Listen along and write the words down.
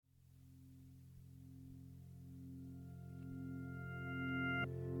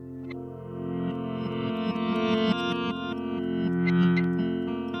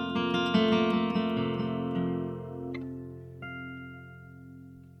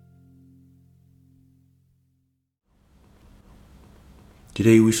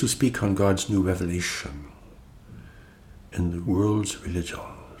Today we shall speak on God's new revelation in the world's religions.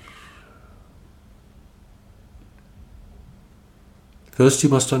 First, you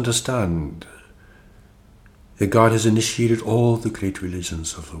must understand that God has initiated all the great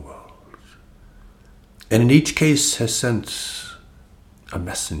religions of the world, and in each case has sent a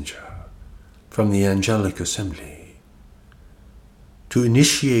messenger from the angelic assembly to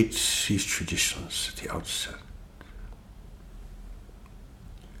initiate these traditions at the outset.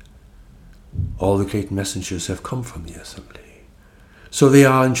 All the great messengers have come from the assembly, so they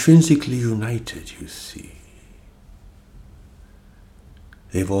are intrinsically united, you see.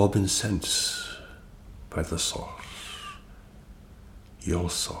 They've all been sent by the source, your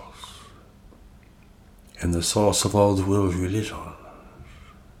source, and the source of all the world's religions.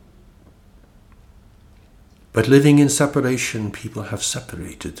 But living in separation, people have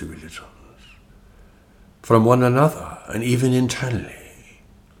separated the religions from one another and even internally,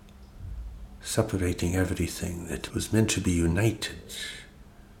 separating everything that was meant to be united,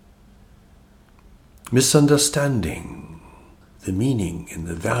 misunderstanding the meaning and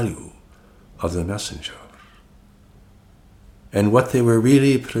the value of the messengers and what they were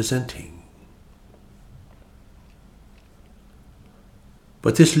really presenting.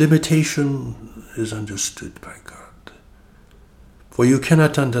 But this limitation is understood by God, for you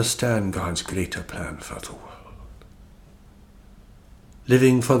cannot understand God's greater plan for the world.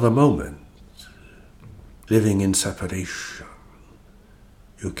 Living for the moment, living in separation,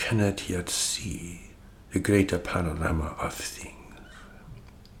 you cannot yet see the greater panorama of things.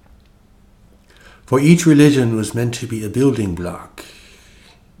 For each religion was meant to be a building block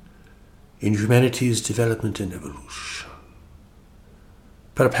in humanity's development and evolution,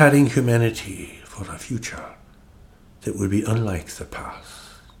 preparing humanity for a future that would be unlike the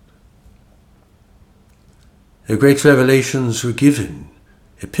past. The great revelations were given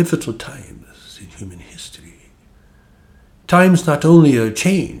at pivotal times in human history, times not only of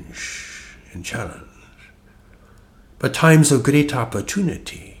change and challenge, but times of great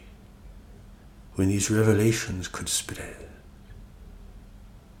opportunity when these revelations could spread.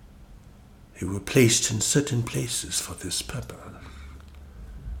 They were placed in certain places for this purpose.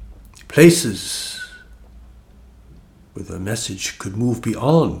 Places where the message could move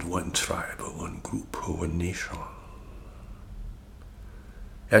beyond one tribe or one group or one nation.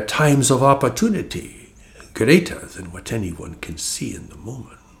 At times of opportunity greater than what anyone can see in the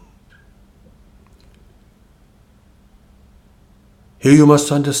moment. Here you must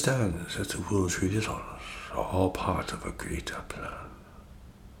understand that the world's religions are all part of a greater plan.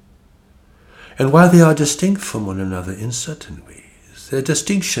 And while they are distinct from one another in certain ways, their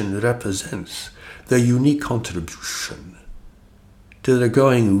distinction represents their unique contribution to the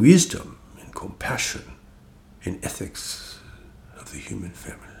growing wisdom and compassion and ethics of the human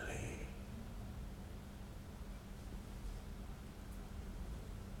family.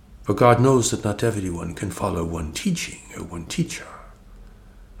 For God knows that not everyone can follow one teaching or one teacher,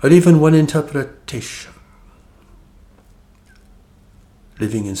 or even one interpretation.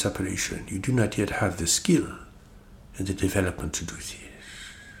 Living in separation, you do not yet have the skill and the development to do this.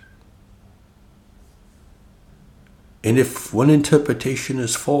 And if one interpretation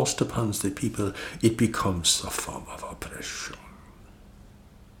is forced upon the people, it becomes a form of oppression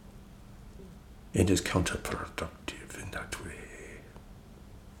and is counterproductive in that way.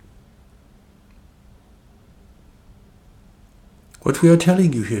 What we are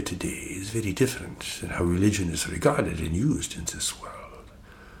telling you here today is very different than how religion is regarded and used in this world,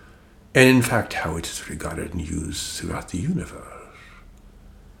 and in fact how it is regarded and used throughout the universe.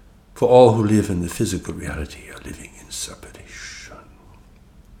 For all who live in the physical reality are living in separation.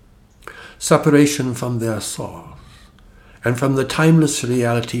 Separation from their source, and from the timeless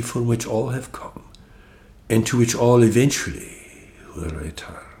reality from which all have come, and to which all eventually will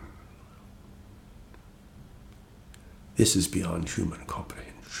return. This is beyond human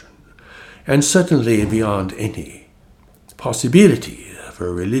comprehension, and certainly beyond any possibility of a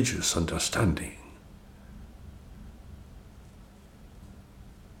religious understanding.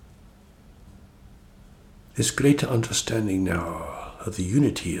 This greater understanding now of the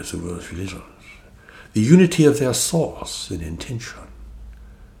unity of the world's religions, the unity of their source and intention,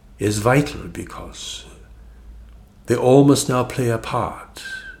 is vital because they all must now play a part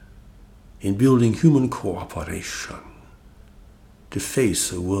in building human cooperation to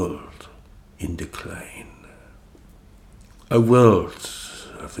face a world in decline, a world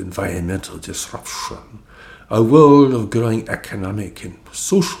of environmental disruption, a world of growing economic and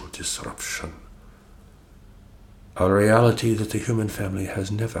social disruption, a reality that the human family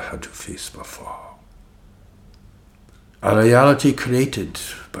has never had to face before. a reality created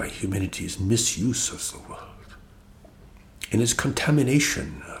by humanity's misuse of the world, in its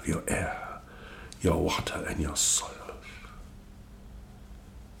contamination of your air, your water, and your soil,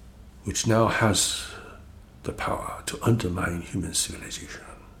 which now has the power to undermine human civilization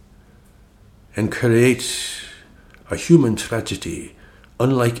and create a human tragedy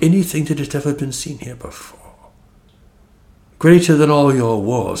unlike anything that has ever been seen here before. Greater than all your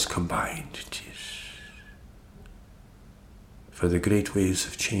wars combined it is. For the great waves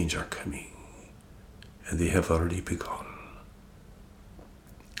of change are coming, and they have already begun.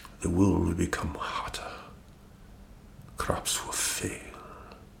 The world will become hotter. Crops will fail.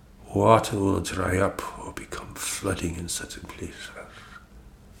 Water will dry up or become flooding in certain places.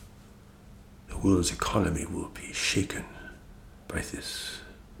 The world's economy will be shaken by this,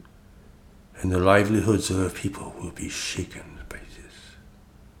 and the livelihoods of our people will be shaken by this.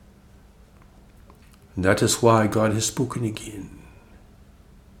 And that is why God has spoken again.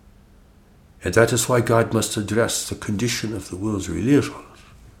 And that is why God must address the condition of the world's religions,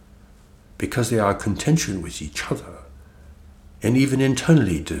 because they are in contention with each other and even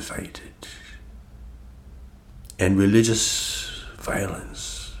internally divided. And religious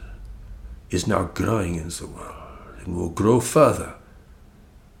violence is now growing in the world and will grow further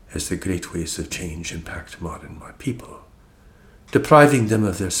as the great waves of change impact modern people, depriving them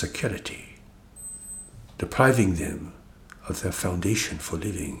of their security, depriving them of their foundation for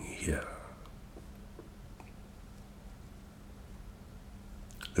living here.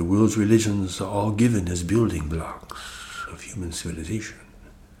 The world's religions are all given as building blocks of human civilization.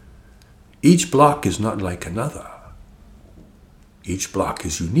 Each block is not like another. Each block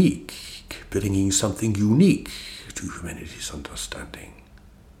is unique, bringing something unique to humanity's understanding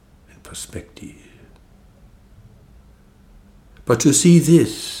and perspective. But to see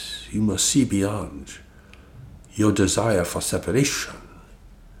this, you must see beyond your desire for separation,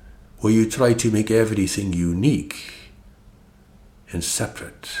 where you try to make everything unique and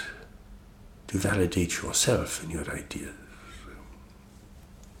separate to validate yourself and your ideas.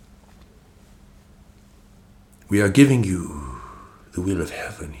 We are giving you the will of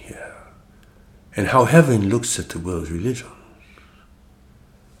heaven here, and how heaven looks at the world's religions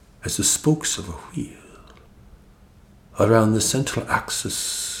as the spokes of a wheel around the central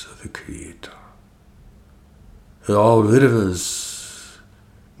axis of the Creator. They're all rivers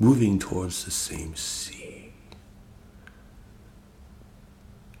moving towards the same sea.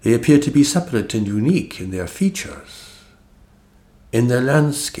 They appear to be separate and unique in their features, in their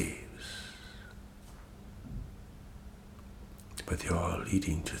landscapes, but they are all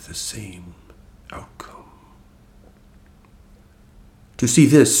leading to the same outcome. To see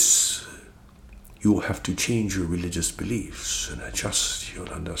this, you will have to change your religious beliefs and adjust your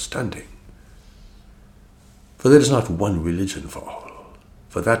understanding. For there is not one religion for all,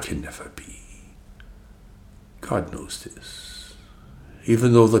 for that can never be. God knows this,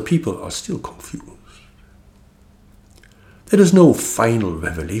 even though the people are still confused. There is no final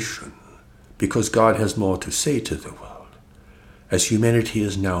revelation, because God has more to say to the world, as humanity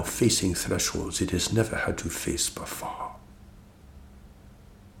is now facing thresholds it has never had to face before.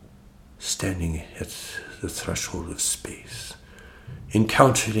 Standing at the threshold of space,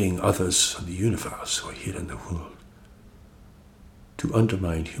 encountering others of the universe who are here in the world, to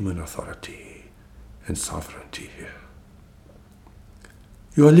undermine human authority and sovereignty here.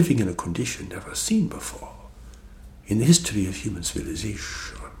 You are living in a condition never seen before in the history of human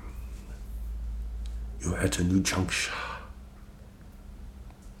civilization. You are at a new juncture,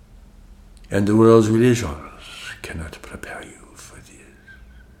 and the world's religions cannot prepare you for this.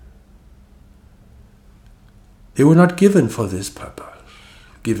 They were not given for this purpose,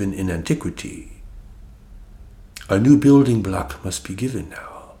 given in antiquity. A new building block must be given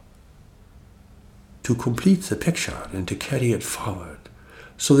now to complete the picture and to carry it forward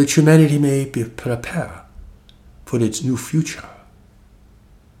so that humanity may be prepared for its new future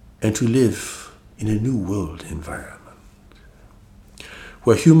and to live in a new world environment,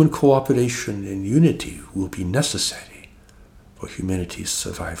 where human cooperation and unity will be necessary for humanity's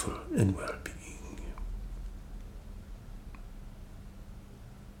survival and well-being.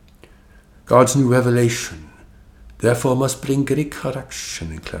 God's new revelation, therefore, must bring great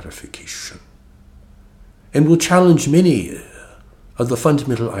correction and clarification, and will challenge many of the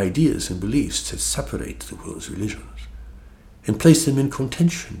fundamental ideas and beliefs that separate the world's religions and place them in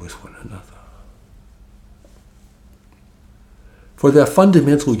contention with one another. For their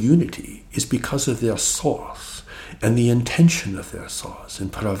fundamental unity is because of their source and the intention of their source in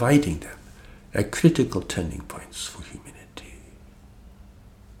providing them at critical turning points for humanity.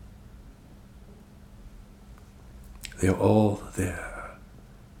 They are all there,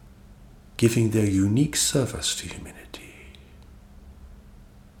 giving their unique service to humanity.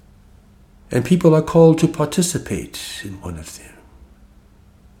 And people are called to participate in one of them.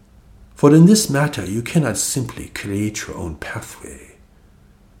 For in this matter, you cannot simply create your own pathway,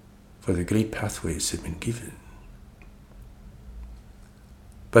 for the great pathways have been given.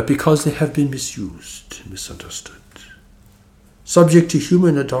 But because they have been misused and misunderstood, subject to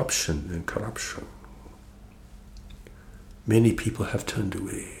human adoption and corruption, many people have turned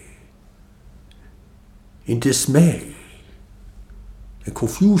away in dismay and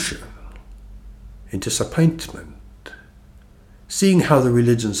confusion and disappointment, seeing how the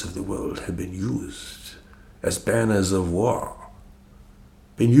religions of the world have been used as banners of war,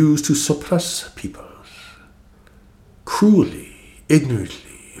 been used to suppress peoples, cruelly,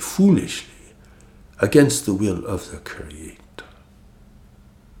 ignorantly, foolishly, against the will of the Creator.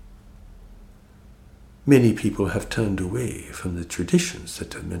 Many people have turned away from the traditions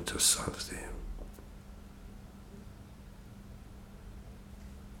that are meant to serve them.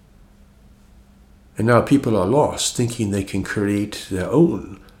 And now people are lost, thinking they can create their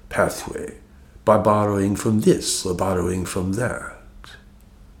own pathway by borrowing from this or borrowing from that.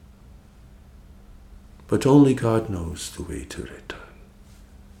 But only God knows the way to return.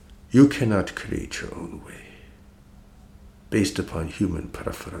 You cannot create your own way based upon human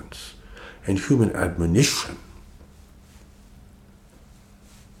preference and human admonition.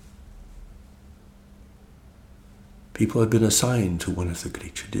 People have been assigned to one of the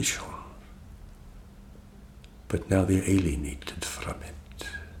great traditions, but now they're alienated from it,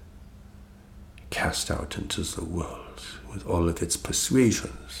 cast out into the world with all of its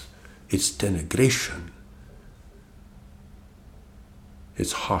persuasions, its denigration,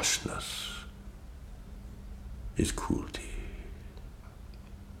 its harshness, its cruelty.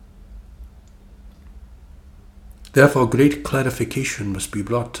 Therefore, great clarification must be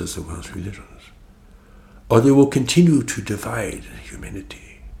brought to the world's religions, or they will continue to divide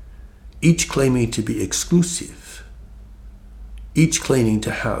humanity, each claiming to be exclusive, each claiming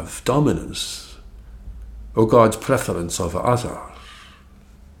to have dominance or God's preference over others.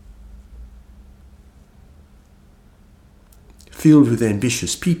 Filled with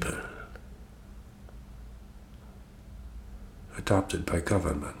ambitious people, adopted by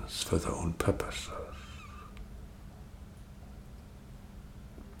governments for their own purposes.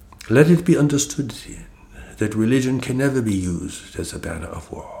 Let it be understood then that religion can never be used as a banner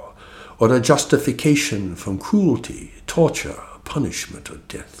of war, or a justification from cruelty, torture, punishment, or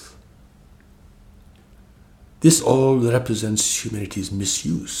death. This all represents humanity's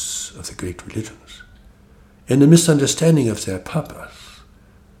misuse of the great religions, and the misunderstanding of their purpose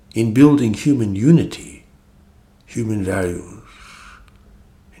in building human unity, human values,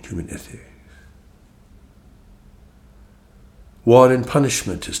 and human ethics. War and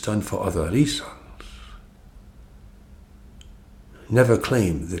punishment is done for other reasons. Never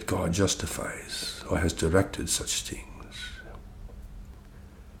claim that God justifies or has directed such things.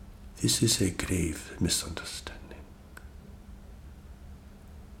 This is a grave misunderstanding.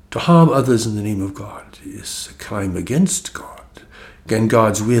 To harm others in the name of God is a crime against God, against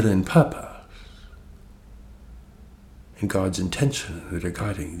God's will and purpose, and God's intention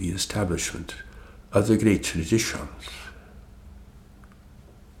regarding the establishment of the great traditions.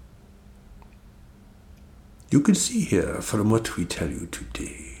 You can see here from what we tell you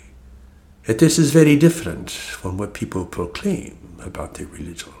today that this is very different from what people proclaim about their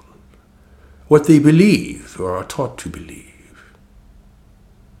religion, what they believe or are taught to believe.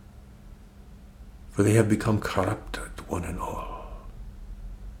 For they have become corrupted, one and all,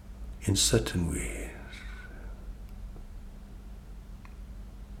 in certain ways.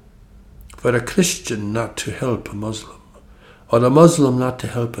 For a Christian not to help a Muslim, or a Muslim not to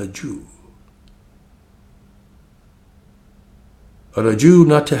help a Jew, or a Jew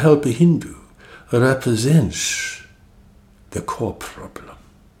not to help a Hindu, represents the core problem.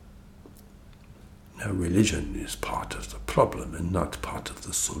 Now, religion is part of the problem and not part of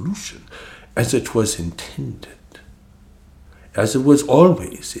the solution, as it was intended, as it was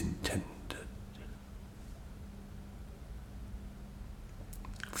always intended.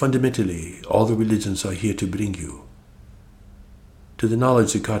 Fundamentally, all the religions are here to bring you to the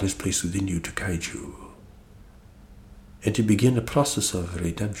knowledge that God has placed within you to guide you, and to begin a process of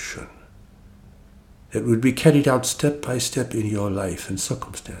redemption that would be carried out step by step in your life and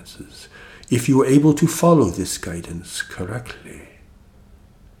circumstances, if you are able to follow this guidance correctly.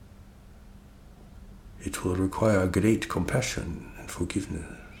 It will require great compassion and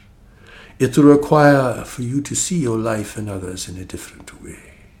forgiveness. It will require for you to see your life and others in a different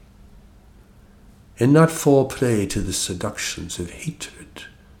way. and not fall prey to the seductions of hatred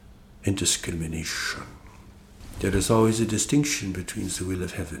and discrimination. There is always a distinction between the will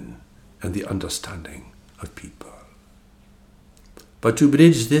of heaven and the understanding of people. But to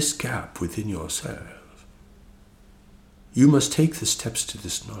bridge this gap within yourself, you must take the steps to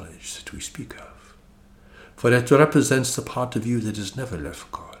this knowledge that we speak of, for it represents the part of you that has never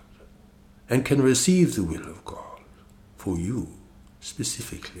left God and can receive the will of God for you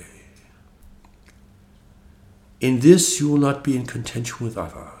specifically. In this you will not be in contention with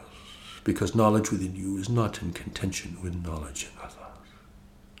others, because knowledge within you is not in contention with knowledge in others.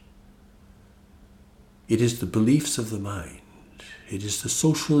 It is the beliefs of the mind, it is the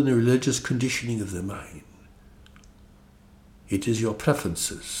social and religious conditioning of the mind, it is your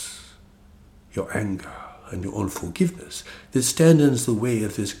preferences, your anger, and your unforgiveness that stand in the way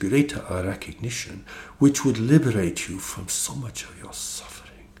of this greater recognition, which would liberate you from so much of your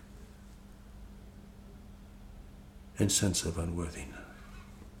suffering and sense of unworthiness.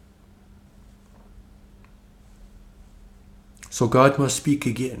 So God must speak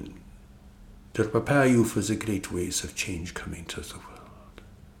again to prepare you for the great ways of change coming to the world.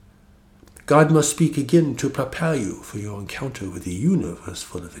 God must speak again to prepare you for your encounter with a universe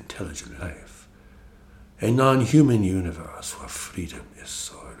full of intelligent life, a non-human universe where freedom is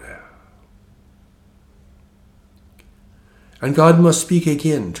so rare. And God must speak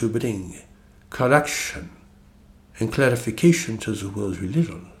again to bring correction and clarification to the world's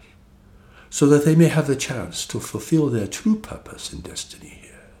religions, so that they may have the chance to fulfill their true purpose and destiny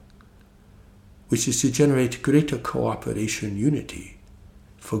here, which is to generate greater cooperation, unity,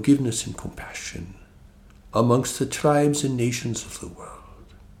 forgiveness, and compassion amongst the tribes and nations of the world.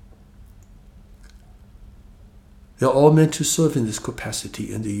 They are all meant to serve in this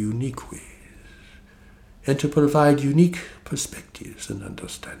capacity in their unique ways, and to provide unique perspectives and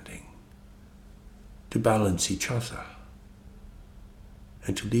understanding, to balance each other,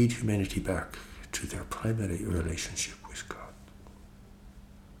 and to lead humanity back to their primary relationship with God.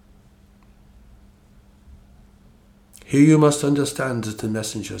 Here you must understand that the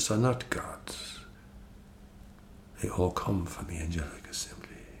messengers are not gods. They all come from the angelic assembly.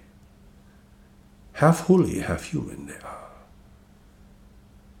 Half holy, half human they are.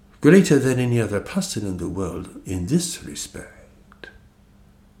 Greater than any other person in the world in this respect.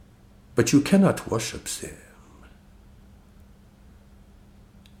 But you cannot worship them.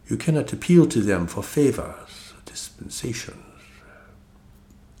 You cannot appeal to them for favors or dispensations.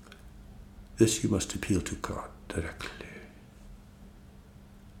 This you must appeal to God directly.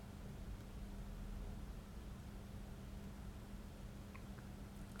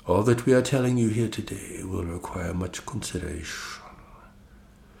 All that we are telling you here today will require much consideration.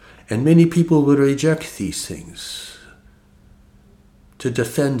 And many people will reject these things to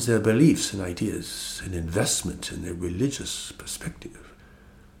defend their beliefs and ideas and investment in their religious perspective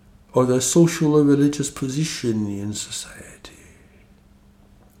or their social or religious position in society.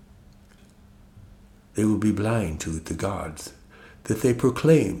 They will be blind to the gods that they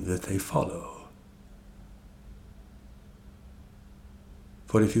proclaim that they follow.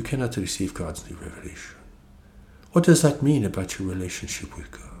 For if you cannot receive God's new revelation, what does that mean about your relationship with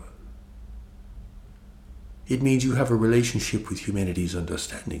God? It means you have a relationship with humanity's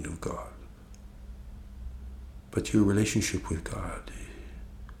understanding of God. But your relationship with God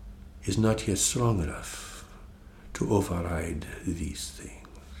is not yet strong enough to override these things.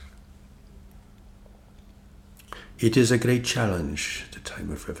 It is a great challenge at the time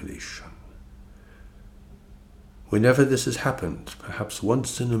of revelation. Whenever this has happened, perhaps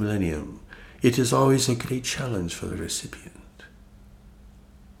once in a millennium, it is always a great challenge for the recipient.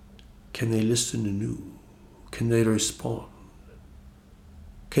 Can they listen anew? Can they respond?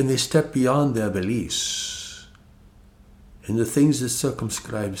 Can they step beyond their beliefs and the things that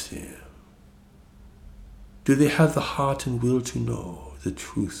circumscribe them? Do they have the heart and will to know the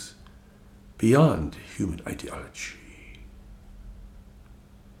truth beyond human ideology?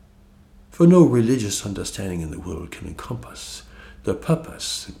 For no religious understanding in the world can encompass the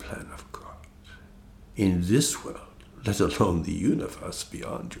purpose and plan of God in this world, let alone the universe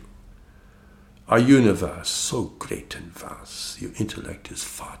beyond you. Our universe, so great and vast, your intellect is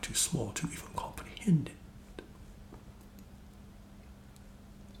far too small to even comprehend it.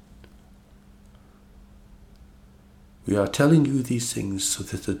 We are telling you these things so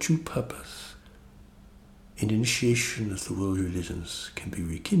that the true purpose and initiation of the world religions can be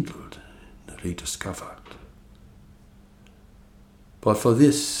rekindled and rediscovered. But for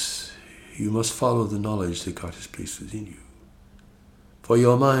this, you must follow the knowledge that God has placed within you. For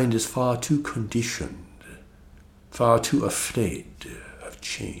your mind is far too conditioned, far too afraid of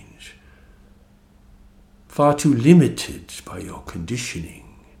change, far too limited by your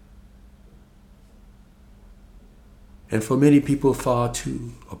conditioning, and for many people far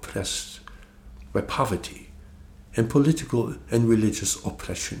too oppressed by poverty and political and religious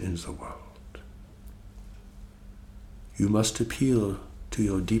oppression in the world. You must appeal to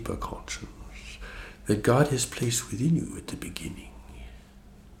your deeper conscience that God has placed within you at the beginning.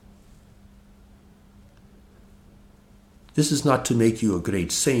 This is not to make you a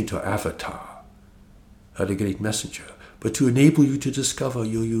great saint or avatar, or a great messenger, but to enable you to discover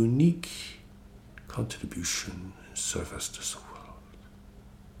your unique contribution and service to the world.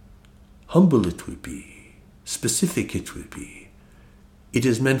 Humble it will be, specific it will be. It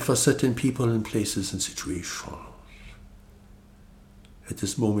is meant for certain people and places and situations. At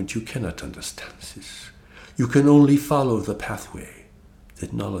this moment you cannot understand this. You can only follow the pathway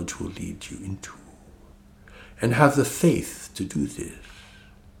that knowledge will lead you into, and have the faith to do this,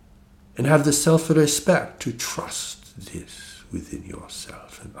 and have the self-respect to trust this within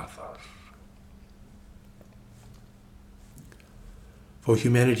yourself and others. For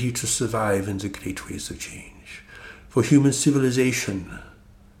humanity to survive in the great ways of change, for human civilization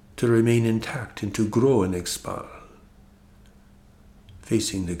to remain intact and to grow and expand,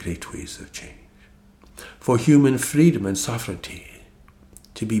 facing the great ways of change, for human freedom and sovereignty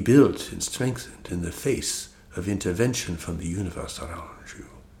to be built and strengthened in the face of intervention from the universe around you,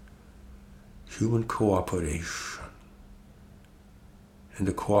 human cooperation, and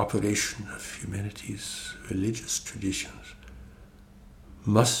the cooperation of humanity's religious traditions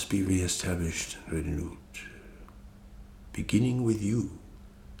must be reestablished and renewed, beginning with you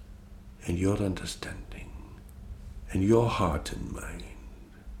and your understanding and your heart and mind.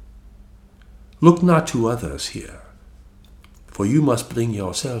 Look not to others here, for you must bring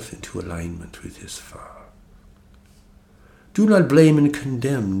yourself into alignment with His fire. Do not blame and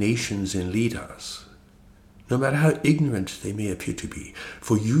condemn nations and leaders, no matter how ignorant they may appear to be,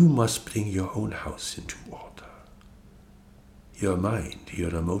 for you must bring your own house into order. Your mind,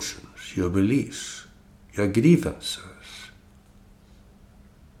 your emotions, your beliefs, your grievances.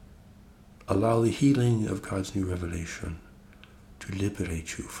 Allow the healing of God's new revelation to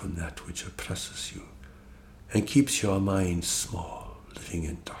liberate you from that which oppresses you and keeps your mind small, living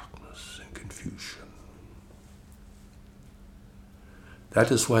in darkness and confusion. That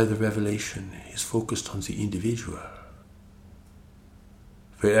is why the revelation is focused on the individual.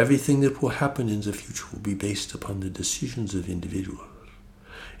 For everything that will happen in the future will be based upon the decisions of individuals.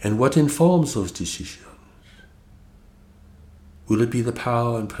 And what informs those decisions? Will it be the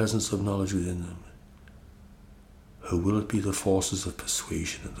power and presence of knowledge within them? Or will it be the forces of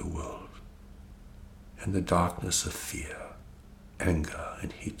persuasion in the world and the darkness of fear, anger,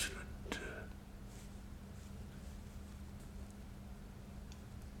 and hatred?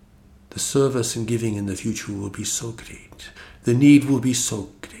 The service and giving in the future will be so great. The need will be so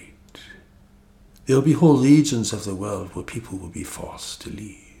great. There will be whole regions of the world where people will be forced to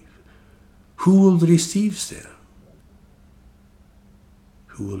leave. Who will receive them?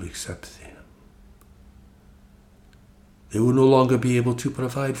 Who will accept them? They will no longer be able to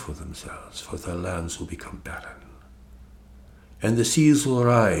provide for themselves, for their lands will become barren. And the seas will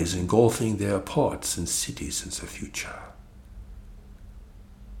rise, engulfing their ports and cities in the future.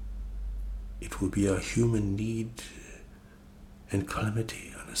 It will be a human need and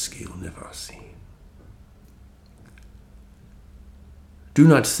calamity on a scale never seen. Do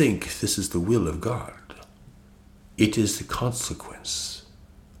not think this is the will of God. It is the consequence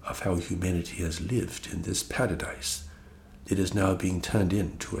of how humanity has lived in this paradise that is now being turned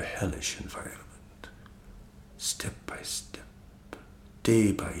into a hellish environment, step by step,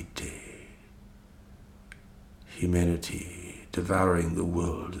 day by day. Humanity devouring the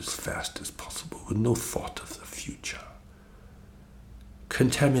world as fast as possible with no thought of the future,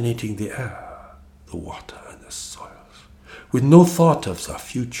 contaminating the air, the water, and the soils, with no thought of the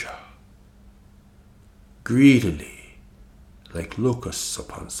future, greedily, like locusts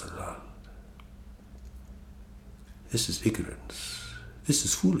upon the land. This is ignorance. This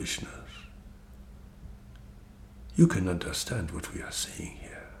is foolishness. You can understand what we are saying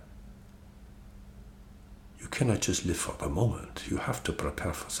here. You cannot just live for the moment. You have to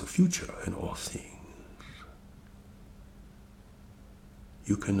prepare for the future in all things.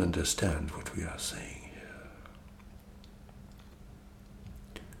 You can understand what we are saying here.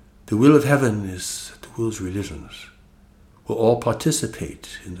 The will of heaven is that the world's religions will all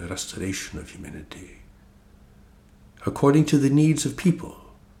participate in the restoration of humanity, according to the needs of people,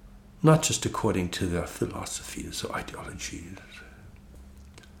 not just according to their philosophies or ideologies.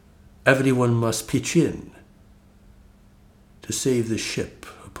 Everyone must pitch in to save the ship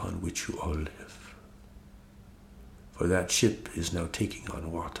upon which you all live. for that ship is now taking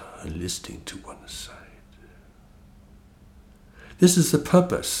on water and listing to one side. This is the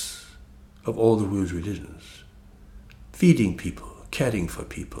purpose of all the world's religions: feeding people, caring for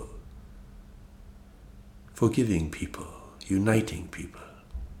people, forgiving people, uniting people.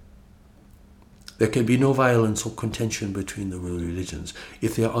 There can be no violence or contention between the world religions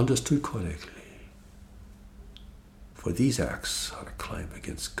if they are understood correctly. For these acts are a crime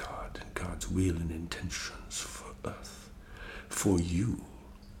against God and God's will and intentions for earth, for you,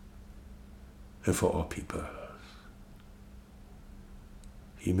 and for all people.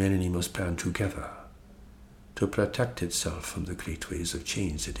 Humanity must band together to protect itself from the great waves of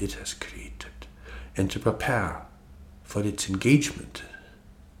change that it has created, and to prepare for its engagement,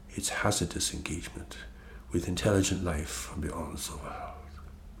 its hazardous engagement, with intelligent life from beyond the world.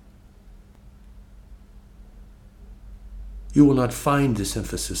 You will not find this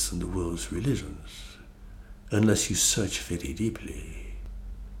emphasis in the world's religions unless you search very deeply.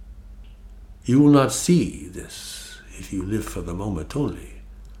 You will not see this if you live for the moment only,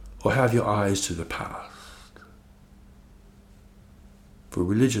 or have your eyes to the past. For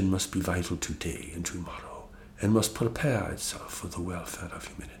religion must be vital today and tomorrow, and must prepare itself for the welfare of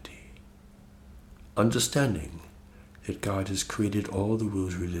humanity. Understanding that God has created all the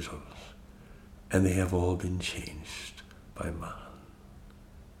world's religions, and they have all been changed by man.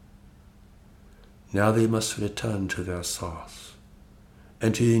 Now they must return to their source,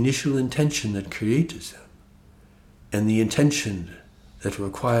 and to the initial intention that created them, and the intention that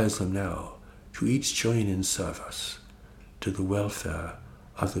requires them now to each join in service to the welfare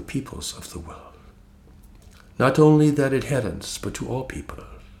of the peoples of the world. Not only their adherents, but to all people.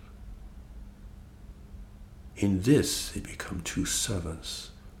 In this they become true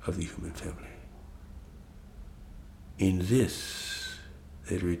servants of the human family. In this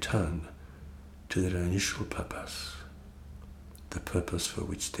they return to their initial purpose, the purpose for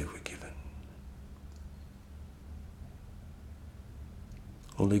which they were given.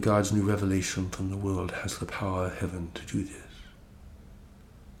 Only God's new revelation from the world has the power of heaven to do this.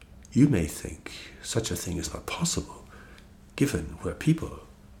 You may think such a thing is not possible, given where people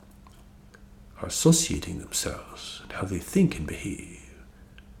are associating themselves and how they think and behave.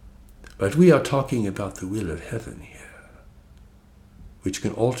 But we are talking about the will of heaven here, which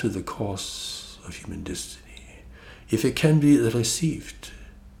can alter the course of human destiny, if it can be received,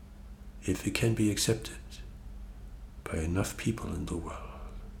 if it can be accepted by enough people in the world.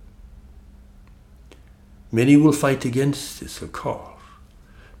 Many will fight against this, of course,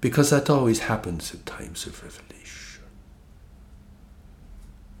 because that always happens in times of revelation.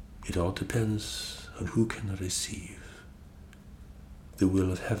 It all depends on who can receive the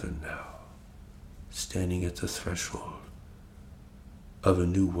will of heaven now, standing at the threshold of a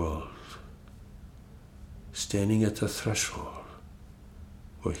new world, standing at the threshold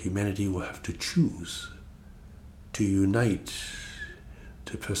where humanity will have to choose to unite,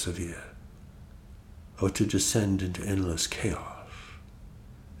 to persevere, or to descend into endless chaos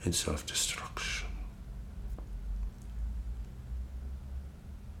and self-destruction.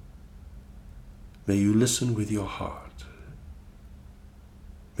 May you listen with your heart.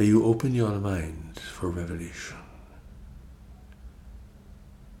 May you open your mind for revelation.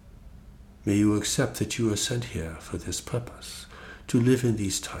 May you accept that you are sent here for this purpose, to live in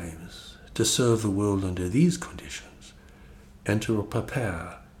these times, to serve the world under these conditions, and to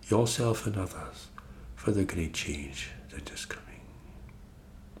prepare yourself and others for the great change that is coming.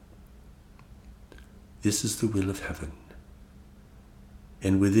 This is the will of heaven,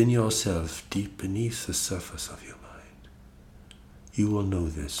 and within yourself, deep beneath the surface of your mind, you will know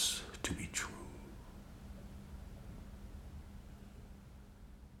this to be true.